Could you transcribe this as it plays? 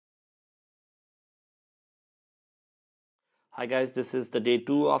Hi guys, this is the day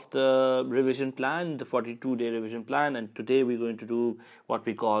 2 of the revision plan, the 42-day revision plan, and today we're going to do what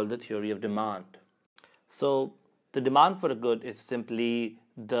we call the theory of demand. So the demand for a good is simply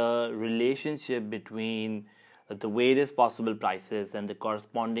the relationship between the various possible prices and the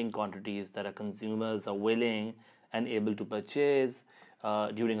corresponding quantities that our consumers are willing and able to purchase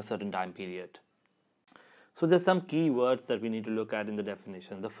during a certain time period. So there's some key words that we need to look at in the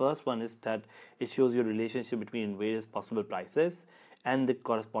definition. The first one is that it shows your relationship between various possible prices and the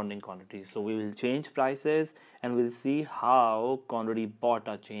corresponding quantities. So we will change prices and we'll see how quantity bought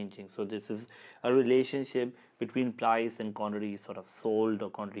are changing. So this is a relationship between price and quantity sort of sold or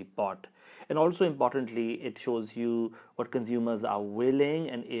quantity bought. And also importantly, it shows you what consumers are willing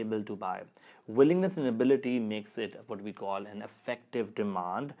and able to buy. Willingness and ability makes it what we call an effective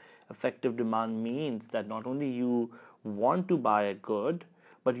demand. Effective demand means that not only you want to buy a good,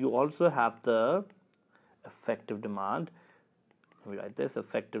 but you also have the effective demand. Let me write this: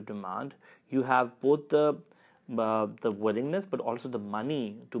 effective demand. You have both the willingness, but also the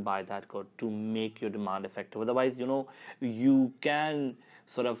money to buy that good to make your demand effective. Otherwise, you can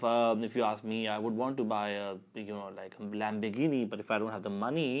sort of, if you ask me, I would want to buy like a Lamborghini, but if I don't have the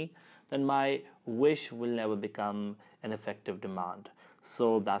money, then my wish will never become an effective demand.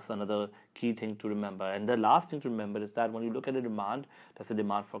 So that's another key thing to remember. And the last thing to remember is that when you look at a demand, that's a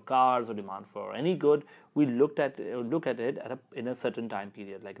demand for cars or demand for any good, we look at it in a certain time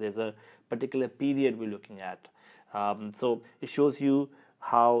period. Like there's a particular period we're looking at. So it shows you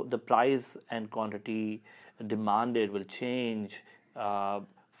how the price and quantity demanded will change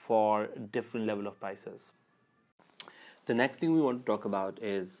for different level of prices. The next thing we want to talk about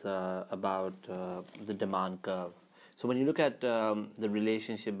is about the demand curve. So when you look at the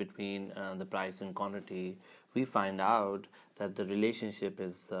relationship between the price and quantity, we find out that the relationship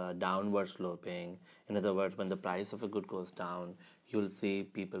is downward sloping. In other words, when the price of a good goes down, you'll see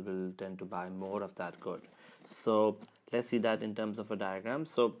people will tend to buy more of that good. So let's see that in terms of a diagram.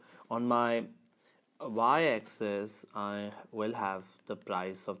 So on my y-axis, I will have the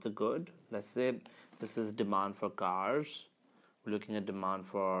price of the good. Let's say this is demand for cars. We're looking at demand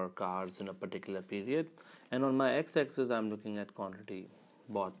for cars in a particular period. And on my x-axis, I'm looking at quantity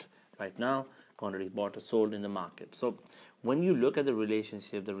bought right now, quantity bought or sold in the market. So when you look at the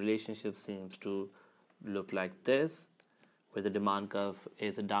relationship seems to look like this, where the demand curve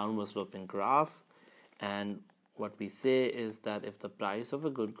is a downward sloping graph. And what we say is that if the price of a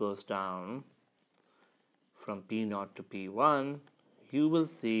good goes down from P0 to P1, you will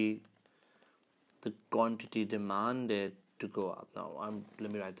see the quantity demanded to go up. Now,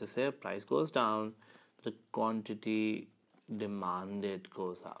 let me write this here. Price goes down, the quantity demanded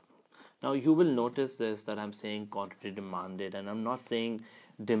goes up. Now, you will notice this, that I'm saying quantity demanded and I'm not saying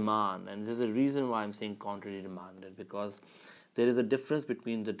demand. And there's a reason why I'm saying quantity demanded, because there is a difference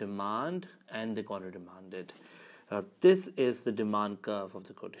between the demand and the quantity demanded. This is the demand curve of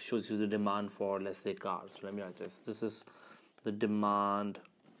the good. It shows you the demand for, let's say, cars. Let me write this. This is the demand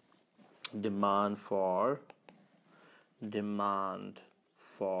for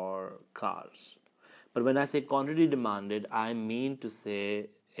cars. But when I say quantity demanded, I mean to say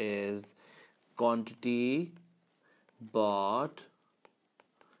is quantity bought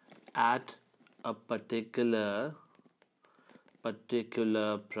at a particular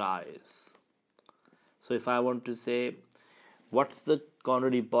price. So if I want to say what's the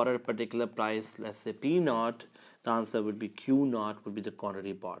quantity bought at a particular price, let's say P0, the answer would be Q0 would be the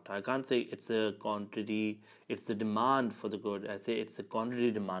quantity bought. I can't say it's a quantity, it's the demand for the good. I say it's the quantity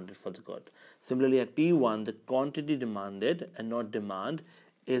demanded for the good. Similarly at P1, the quantity demanded and not demand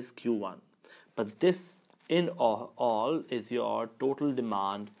is Q1. But this in all is your total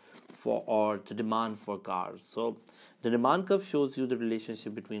demand for, or the demand for cars. So the demand curve shows you the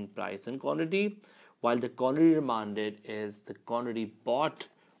relationship between price and quantity, while the quantity demanded is the quantity bought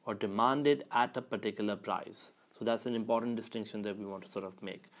or demanded at a particular price. So that's an important distinction that we want to sort of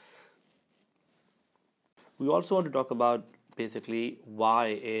make. We also want to talk about basically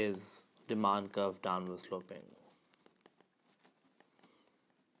why is demand curve downward sloping.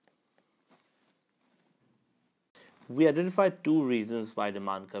 We identified two reasons why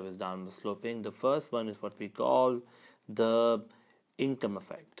demand curve is downward sloping. The first one is what we call the income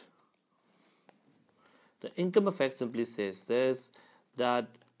effect. The income effect simply says this, that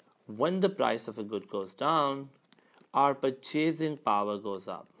when the price of a good goes down, our purchasing power goes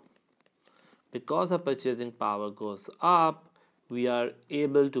up. Because our purchasing power goes up, we are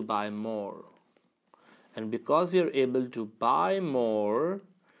able to buy more. And because we are able to buy more,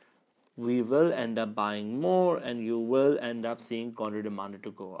 we will end up buying more and you will end up seeing quantity demanded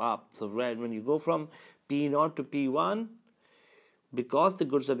to go up. So when you go from P0 to P1, because the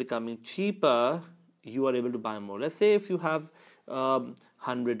goods are becoming cheaper, you are able to buy more. Let's say if you have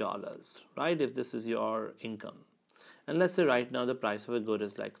 $100, right? If this is your income, and let's say right now the price of a good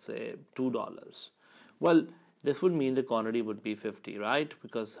is like say $2. Well, this would mean the quantity would be 50, right?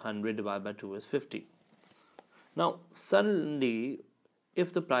 Because 100 divided by 2 is 50. Now, suddenly,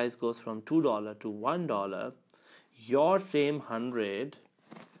 if the price goes from $2 to $1, your same 100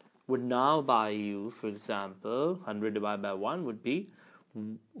 would now buy you, for example, 100 divided by 1 would be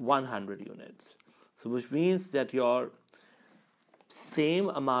 100 units. So, which means that your same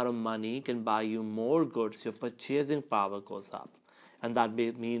amount of money can buy you more goods, your purchasing power goes up. And that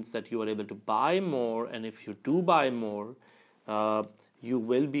means that you are able to buy more, and if you do buy more, you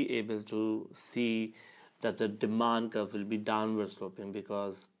will be able to see that the demand curve will be downward sloping,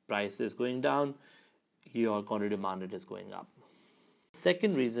 because price is going down, your quantity demanded is going up.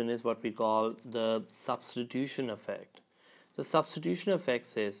 Second reason is what we call the substitution effect. The substitution effect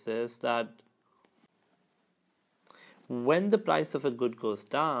says this, that when the price of a good goes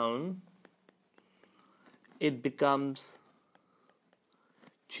down, it becomes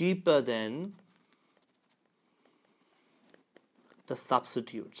cheaper than the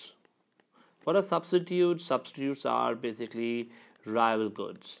substitutes. What are substitutes? Substitutes are basically rival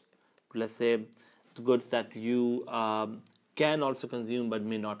goods. Let's say the goods that you can also consume but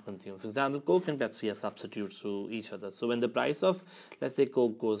may not consume. For example, Coke and Pepsi are substitutes to each other. So when the price of, let's say,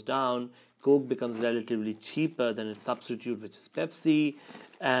 Coke goes down, Coke becomes relatively cheaper than its substitute, which is Pepsi.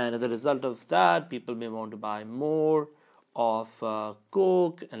 And as a result of that, people may want to buy more of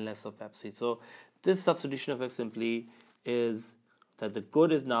Coke and less of Pepsi. So this substitution effect simply is that the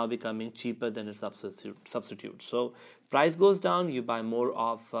good is now becoming cheaper than its substitute. So price goes down, you buy more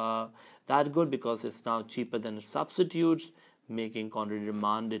of that good because it's now cheaper than its substitutes, making quantity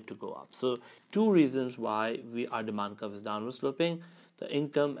demanded to go up. So two reasons why our demand curve is downward sloping: the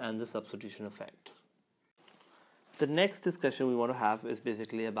income and the substitution effect. The next discussion we want to have is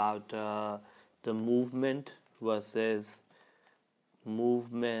basically about the movement versus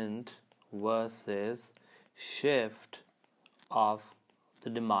shift of the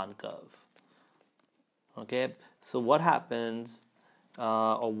demand curve. Okay, so what happens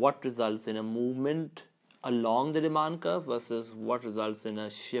or what results in a movement along the demand curve versus what results in a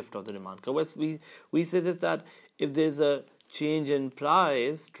shift of the demand curve? We say this, that if there's a change in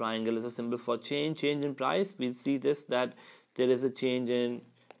price, triangle is a symbol for change in price, we'll see this, that there is a change in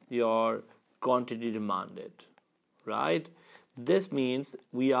your quantity demanded, right? This means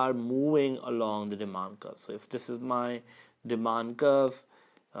we are moving along the demand curve. So if this is my demand curve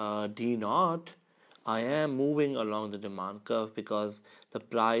D naught, I am moving along the demand curve because the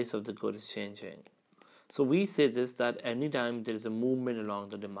price of the good is changing. So we say this, that anytime there is a movement along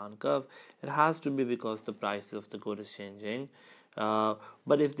the demand curve, it has to be because the price of the good is changing.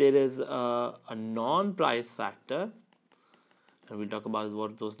 But if there is a non-price factor, and we'll talk about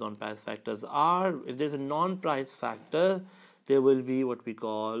what those non-price factors are. If there's a non-price factor, there will be what we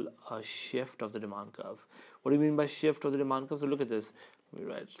call a shift of the demand curve. What do you mean by shift of the demand curve? So look at this. We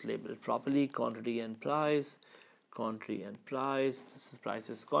label it properly: quantity and price. Quantity and price. This is price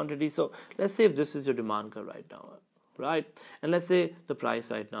is quantity. So let's say if this is your demand curve right now, right? And let's say the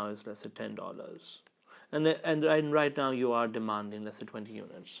price right now is, let's say, $10. And right now you are demanding, let's say, 20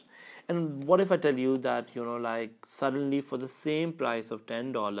 units. And what if I tell you that, like suddenly for the same price of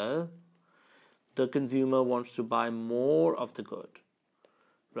 $10, the consumer wants to buy more of the good,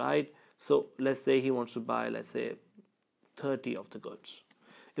 right? So let's say he wants to buy, let's say, 30 of the goods.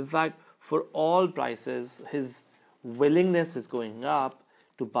 In fact, for all prices, his willingness is going up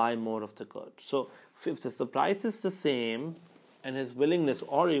to buy more of the good. So if the price is the same and his willingness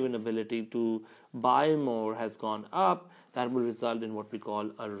or even ability to buy more has gone up, that will result in what we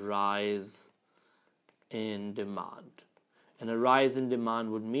call a rise in demand. And a rise in demand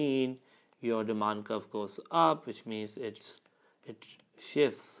would mean your demand curve goes up, which means it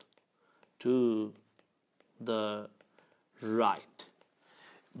shifts to the right.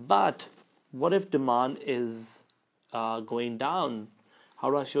 But what if demand is going down? How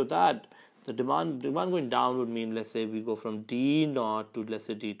do I show that? The demand going down would mean, let's say, we go from D naught to, let's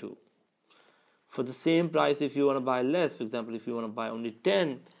say, D2. For the same price, if you want to buy less, for example, if you want to buy only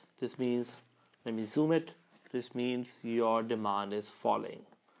 10, this means, let me zoom it, this means your demand is falling.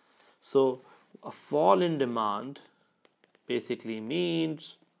 So a fall in demand basically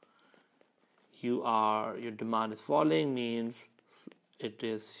means your demand is falling, means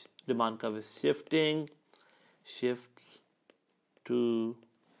demand curve is shifts to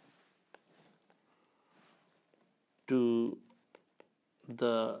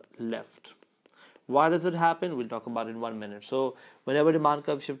the left. Why does it happen? We'll talk about it in 1 minute. So whenever demand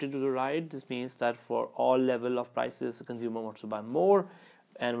curve shifted to the right, this means that for all level of prices, the consumer wants to buy more.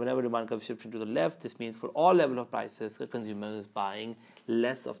 And whenever demand curve shifted to the left, this means for all level of prices, the consumer is buying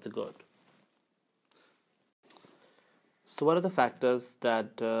less of the good. So what are the factors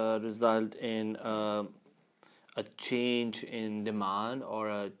that result in a change in demand or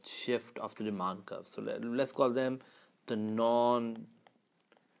a shift of the demand curve? So let's call them the non-price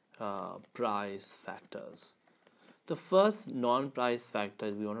factors. The first non-price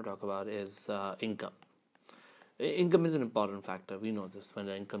factor we want to talk about is income. Income is an important factor. We know this. When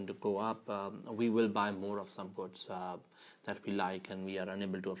the income to go up, we will buy more of some goods that we like and we are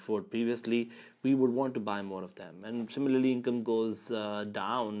unable to afford previously. We would want to buy more of them. And similarly, income goes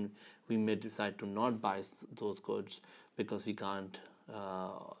down. We may decide to not buy those goods because we can't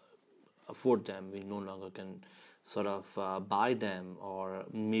afford them. We no longer can sort of buy them, or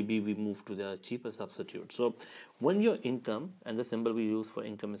maybe we move to the cheaper substitute. So when your income, and the symbol we use for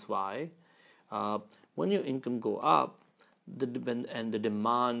income is Y, when your income go up and the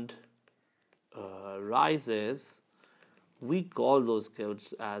demand rises, we call those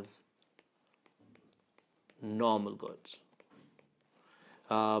goods as normal goods.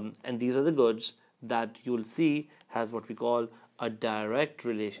 And these are the goods that you'll see has what we call a direct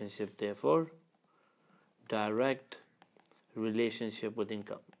relationship, therefore, direct relationship with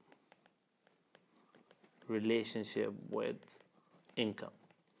income. Relationship with income.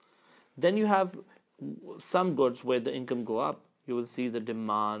 Then you have some goods where the income go up, you will see the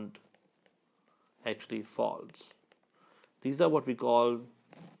demand actually falls. These are what we call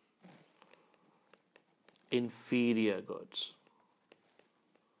inferior goods.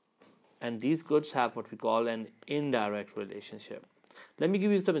 And these goods have what we call an indirect relationship. Let me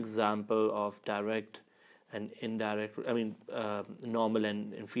give you some example of direct and indirect, normal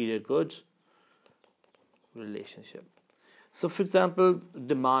and inferior goods relationship. So for example,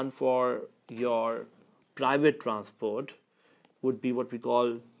 demand for your private transport would be what we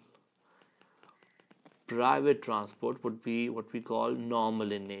call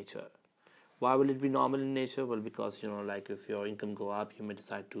normal in nature. Why will it be normal in nature? Well, because like if your income go up, you may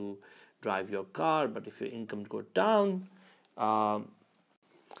decide to drive your car, but if your income go down,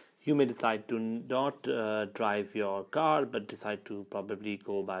 you may decide to not drive your car, but decide to probably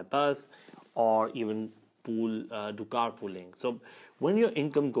go by bus or even do carpooling. So when your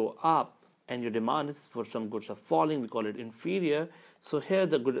income go up and your demand is for some goods are falling, we call it inferior. So here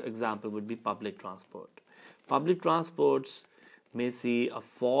the good example would be public transport. Public transports may see a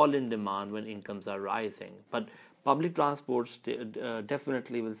fall in demand when incomes are rising, but public transports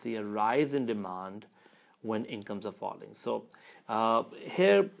definitely will see a rise in demand when incomes are falling. So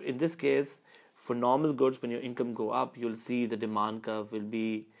here in this case, for normal goods, when your income go up, you'll see the demand curve will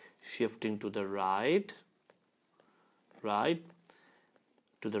be shifting to the right,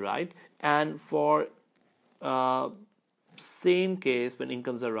 and for same case, when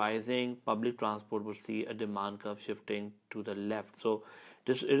incomes are rising, public transport will see a demand curve shifting to the left. So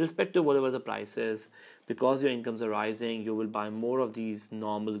irrespective of whatever the price is, because your incomes are rising, you will buy more of these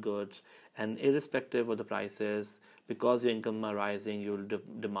normal goods, and irrespective of the prices, because your income are rising, you will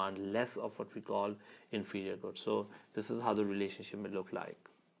demand less of what we call inferior goods. So this is how the relationship may look like.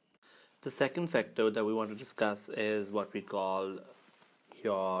 The second factor that we want to discuss is what we call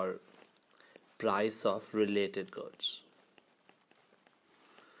your price of related goods.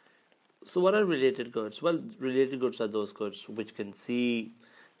 So what are related goods? Well, related goods are those goods which can see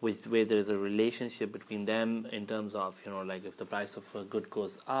where there is a relationship between them in terms of, like if the price of a good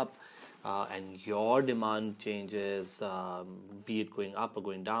goes up and your demand changes, be it going up or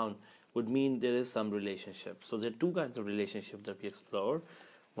going down, would mean there is some relationship. So there are two kinds of relationships that we explore.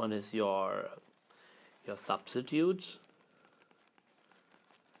 One is your substitutes,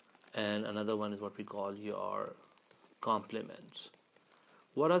 and another one is what we call your complements.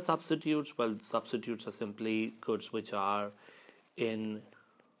 What are substitutes? Well, substitutes are simply goods which are in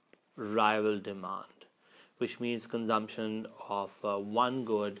rival demand, which means consumption of one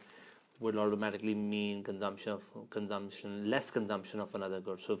good will automatically mean less consumption of another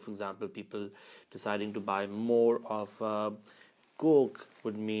good. So, for example, people deciding to buy more of Coke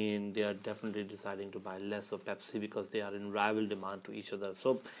would mean they are definitely deciding to buy less of Pepsi because they are in rival demand to each other.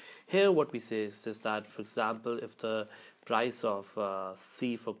 So here what we say is that, for example, if the price of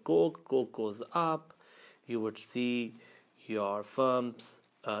C for Coke goes up, you would see your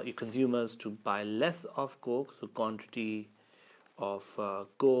your consumers to buy less of Coke, so quantity of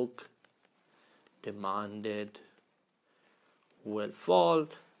Coke demanded will fall,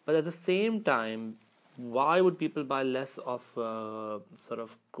 but at the same time why would people buy less of sort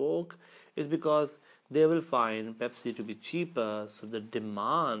of Coke? Is because they will find Pepsi to be cheaper, so the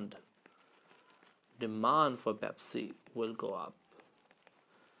demand for Pepsi will go up.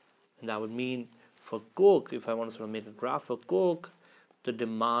 And that would mean for Coke, if I want to sort of make a graph for Coke, the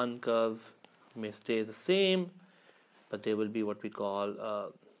demand curve may stay the same, but there will be what we call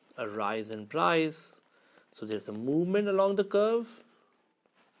a rise in price. So there's a movement along the curve,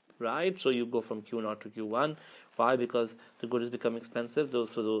 right? So you go from Q0 to Q1. Why? Because the good is becoming expensive.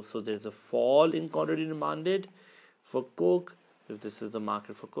 So there's a fall in quantity demanded for Coke. If this is the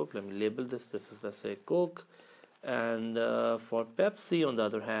market for Coke, let me label this. This is, let's say, Coke. And for Pepsi, on the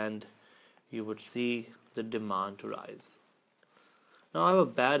other hand, you would see the demand to rise. Now, I have a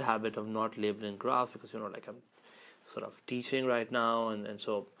bad habit of not labeling graphs because, like I'm sort of teaching right now, and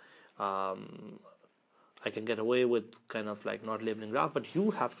so I can get away with kind of like not labeling graph, but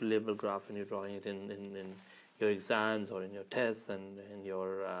you have to label graph when you're drawing it in your exams or in your tests and in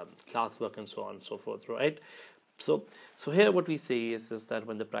your classwork and so on and so forth, right? So here what we see is that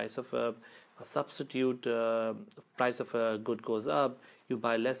when the price of a substitute, price of a good goes up, you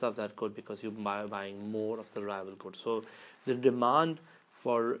buy less of that good because you're buying more of the rival good. So the demand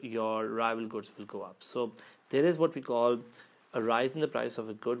for your rival goods will go up. So there is what we call a rise in the price of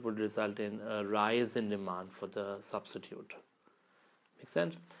a good would result in a rise in demand for the substitute. Make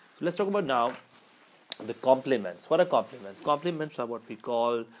sense? So let's talk about now the complements. What are complements? Complements are what we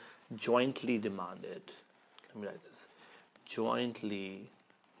call jointly demanded. Let me write this. Jointly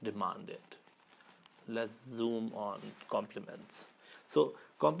demanded. Let's zoom on complements. So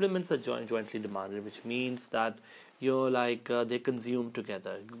complements are jointly demanded, which means that you're like they consume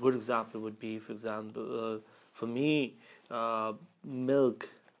together. A good example would be, for example, for me, milk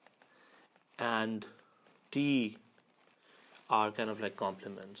and tea are kind of like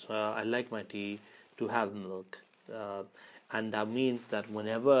complements. I like my tea to have milk, and that means that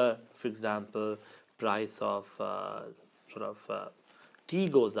whenever, for example, price of tea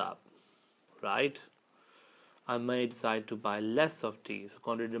goes up, right, I may decide to buy less of tea. So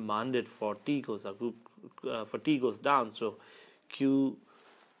quantity demanded for tea goes up, for tea goes down. So Q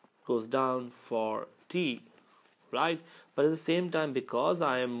goes down for tea, right? But at the same time, because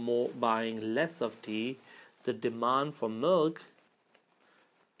I am buying less of tea, the demand for milk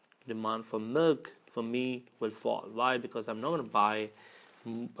for me will fall. Why? Because I'm not going to buy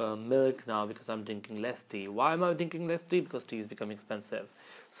milk now because I'm drinking less tea. Why am I drinking less tea? Because tea is becoming expensive.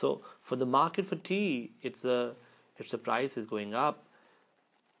 So for the market for tea, if the price is going up,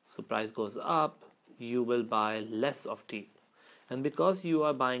 so price goes up, you will buy less of tea. And because you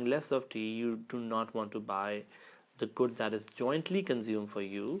are buying less of tea, you do not want to buy the good that is jointly consumed for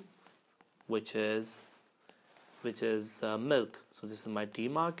you, which is milk. So this is my tea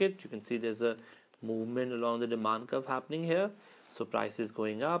market. You can see there's a movement along the demand curve happening here. So price is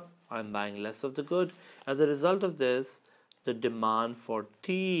going up, I'm buying less of the good. As a result of this, the demand for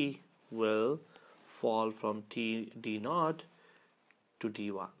tea will fall from D0 to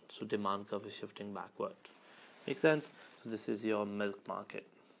D1. So demand curve is shifting backward. Make sense? So this is your milk market.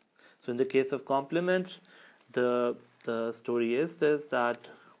 So in the case of complements, the story is this, that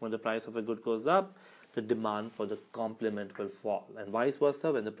when the price of a good goes up, the demand for the complement will fall, and vice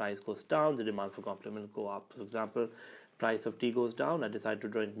versa. When the price goes down, the demand for complement will go up. For example, price of tea goes down, I decide to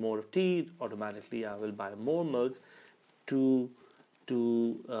drink more of tea, automatically I will buy more milk to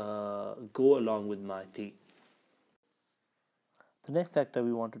go along with my tea. The next factor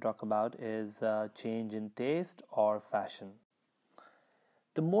we want to talk about is change in taste or fashion.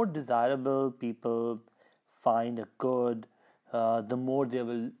 The more desirable people find a good, the more they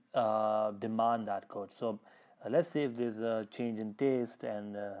will demand that good. So let's say if there's a change in taste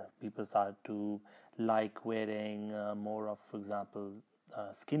and people start to like wearing more of, for example,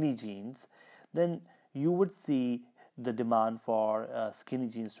 skinny jeans, then you would see the demand for skinny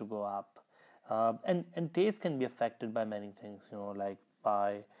jeans to go up. And taste can be affected by many things, like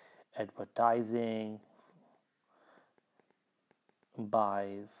by advertising, by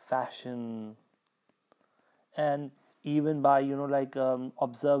fashion, and even by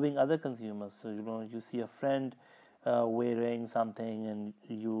observing other consumers. So you see a friend wearing something and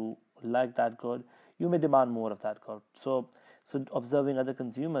you like that good, you may demand more of that good. So observing other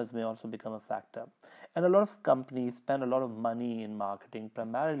consumers may also become a factor. And a lot of companies spend a lot of money in marketing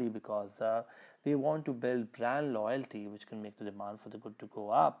primarily because they want to build brand loyalty, which can make the demand for the good to go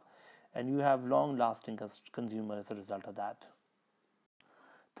up, and you have long-lasting consumers as a result of that.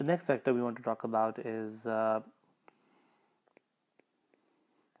 The next factor we want to talk about is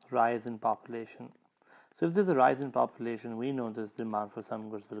rise in population. So if there's a rise in population, we know this demand for some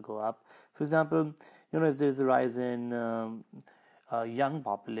goods will go up. For example, If there is a rise in young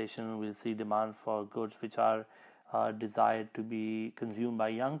population, we'll see demand for goods which are desired to be consumed by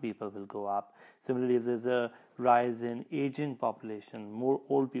young people will go up. Similarly, if there's a rise in aging population, more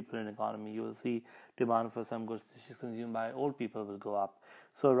old people in the economy, you will see demand for some goods which is consumed by old people will go up.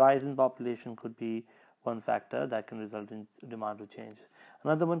 So a rise in population could be one factor that can result in demand to change.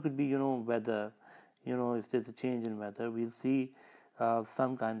 Another one could be, weather. If there's a change in weather, we'll see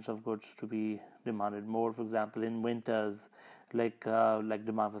some kinds of goods to be demanded more. For example, in winters, like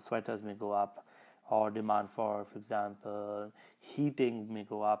demand for sweaters may go up, or demand for example, heating may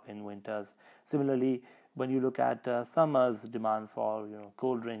go up in winters. Similarly, when you look at summers, demand for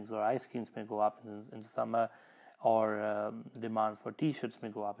cold drinks or ice creams may go up in the summer, or demand for t-shirts may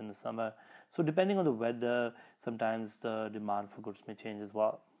go up in the summer. So depending on the weather, sometimes the demand for goods may change as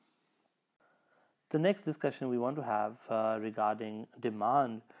well. The next discussion we want to have regarding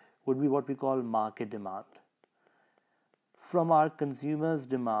demand would be what we call market demand. From our consumers'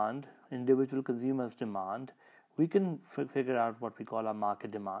 demand, individual consumers' demand, we can figure out what we call our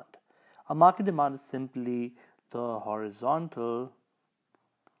market demand. A market demand is simply the horizontal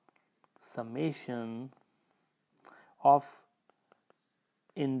summation of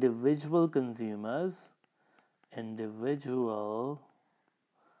individual consumers'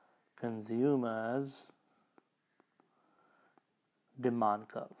 demand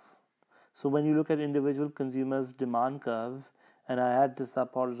curve. So when you look at individual consumers' demand curve and I add this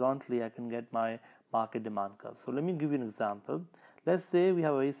up horizontally, I can get my market demand curve. So let me give you an example. Let's say we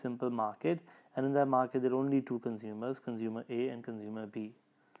have a very simple market, and in that market there are only two consumers, consumer A and consumer B.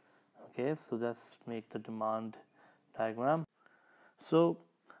 Okay, so let's make the demand diagram. So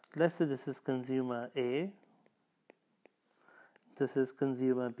let's say this is consumer A, this is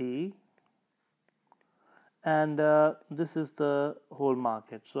consumer B, and this is the whole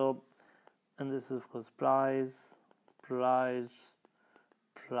market. So, and this is of course price,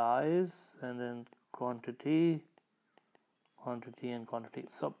 and then quantity.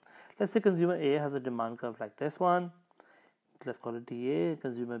 So let's say consumer A has a demand curve like this one. Let's call it DA.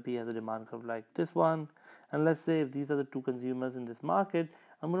 Consumer B has a demand curve like this one. And let's say if these are the two consumers in this market,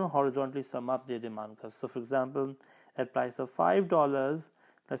 I'm going to horizontally sum up their demand curves. So for example, at price of $5,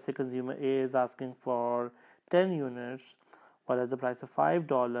 let's say consumer A is asking for 10 units, while at the price of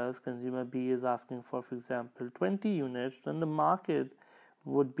 $5, consumer B is asking for example, 20 units. Then the market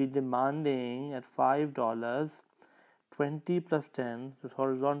would be demanding at $5, 20 plus 10, this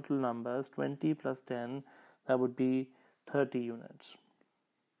horizontal numbers, 20 plus 10, that would be 30 units.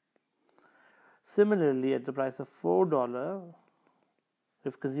 Similarly, at the price of $4,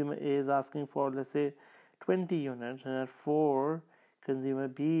 if consumer A is asking for, let's say, 20 units, and at 4, consumer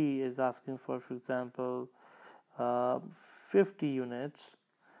B is asking for example, 50 units,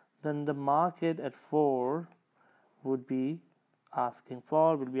 then the market at 4 would be asking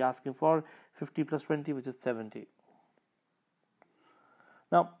for 50 plus 20, which is 70.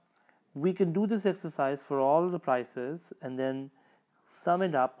 Now, we can do this exercise for all the prices and then sum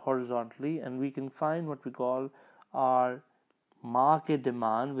it up horizontally, and we can find what we call our market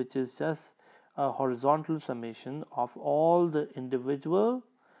demand, which is just a horizontal summation of all the individual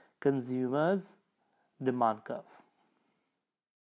consumers' demand curve.